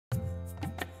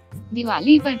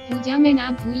दिवाली पर पूजा में ना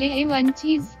भूले वन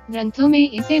चीज। ग्रंथों में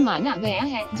इसे माना गया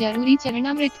है जरूरी।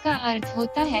 चरणामृत का अर्थ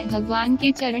होता है भगवान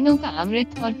के चरणों का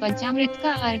अमृत और पंचामृत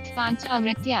का अर्थ 5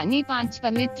 अमृत यानी 5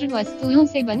 पवित्र वस्तुओं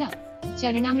से बना।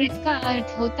 चरणामृत का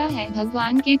अर्थ होता है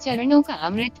भगवान के चरणों का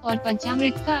अमृत और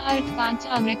पंचामृत का अर्थ 5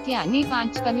 अमृत यानी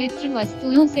 5 पवित्र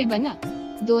वस्तुओं से बना।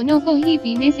 दोनों को ही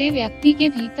पीने से व्यक्ति के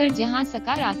भीतर जहां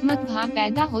सकारात्मक भाव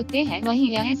पैदा होते हैं वहीं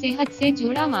यह सेहत से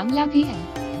जुड़ा मामला भी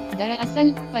है।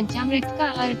 दरअसल पंचामृत का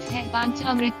अर्थ है 5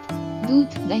 अमृत।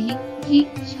 दूध, दही, घी,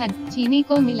 शहद, चीनी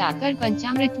को मिलाकर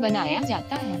पंचामृत बनाया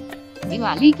जाता है।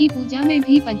 दिवाली की पूजा में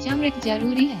भी पंचामृत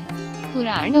जरूरी है।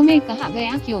 पुराणों में कहा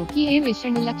गया क्योंकि ये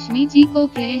विष्णु लक्ष्मी जी को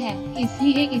प्रिय है,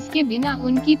 इसलिए इसके बिना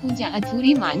उनकी पूजा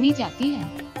अधूरी मानी जाती है।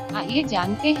 आइए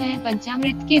जानते हैं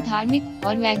पंचामृत के धार्मिक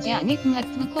और वैज्ञानिक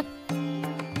महत्व को।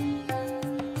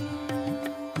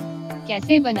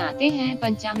 कैसे बनाते हैं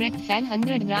पंचामृत।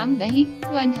 100 ग्राम दही,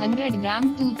 100 ग्राम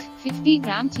दूध, 50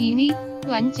 ग्राम चीनी,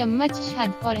 1 चम्मच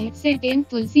शहद और 8 से 10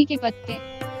 तुलसी के पत्ते।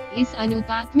 इस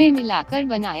अनुपात में मिलाकर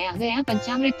बनाया गया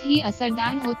पंचामृत ही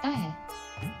असरदार होता है।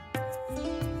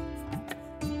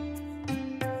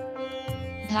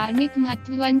 धार्मिक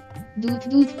महत्व।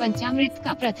 दूध पंचामृत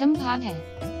का प्रथम भाग है।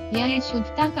 यह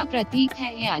शुद्धता का प्रतीक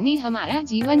है, यानी हमारा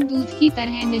जीवन दूध की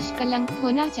तरह निष्कलंक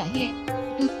होना चाहिए।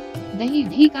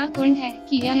 दही का गुण है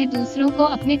कि यह दूसरों को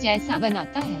अपने जैसा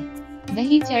बनाता है।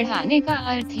 दही चढ़ाने का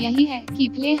अर्थ यही है कि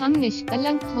पहले हम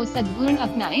निष्कलंक हो, सद्गुण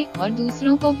अपनाएं और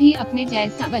दूसरों को भी अपने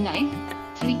जैसा बनाएं।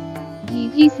 3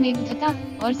 घी स्निग्धता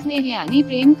और स्नेह यानी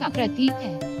प्रेम का प्रतीक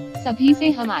है। सभी से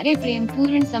हमारे प्रेम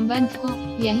पूर्ण संबंध हो,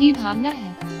 यही भावना है।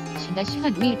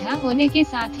 शहद मीठा होने के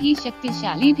साथ ही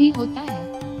शक्तिशाली भी होता है।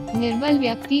 निर्बल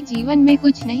व्यक्ति जीवन में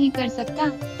कुछ नहीं कर सकता,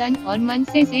 तन और मन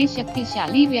से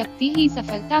शक्तिशाली व्यक्ति ही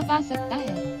सफलता पा सकता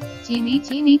है।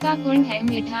 चीनी का गुण है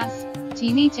मिठास।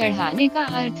 चीनी चढ़ाने का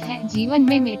अर्थ है जीवन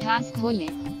में मिठास घोले।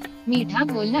 मीठा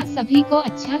बोलना सभी को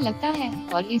अच्छा लगता है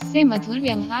और इससे मधुर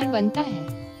व्यवहार बनता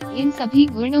है। इन सभी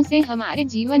गुणों से हमारे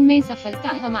जीवन में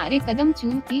सफलता हमारे कदम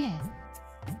चूमती है।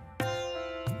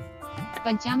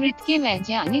 पंचामृत के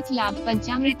वैज्ञानिक लाभ।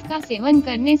 पंचामृत का सेवन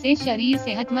करने से शरीर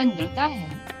सेहतमंद रहता है।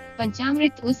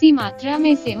 पंचामृत उसी मात्रा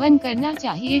में सेवन करना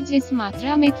चाहिए जिस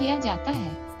मात्रा में किया जाता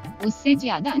है, उससे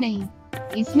ज्यादा नहीं।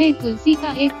 इसमें तुलसी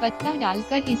का एक पत्ता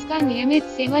डालकर इसका नियमित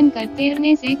सेवन करते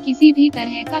रहने से किसी भी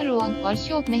तरह का रोग और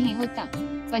शोक नहीं होता।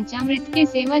 पंचामृत के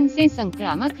सेवन से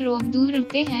संक्रामक रोग दूर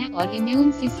रहते हैं और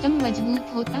इम्यून सिस्टम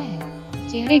मजबूत होता है।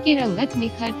 चेहरे की रंगत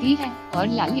निखरती है और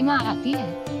लालिमा आती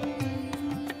है।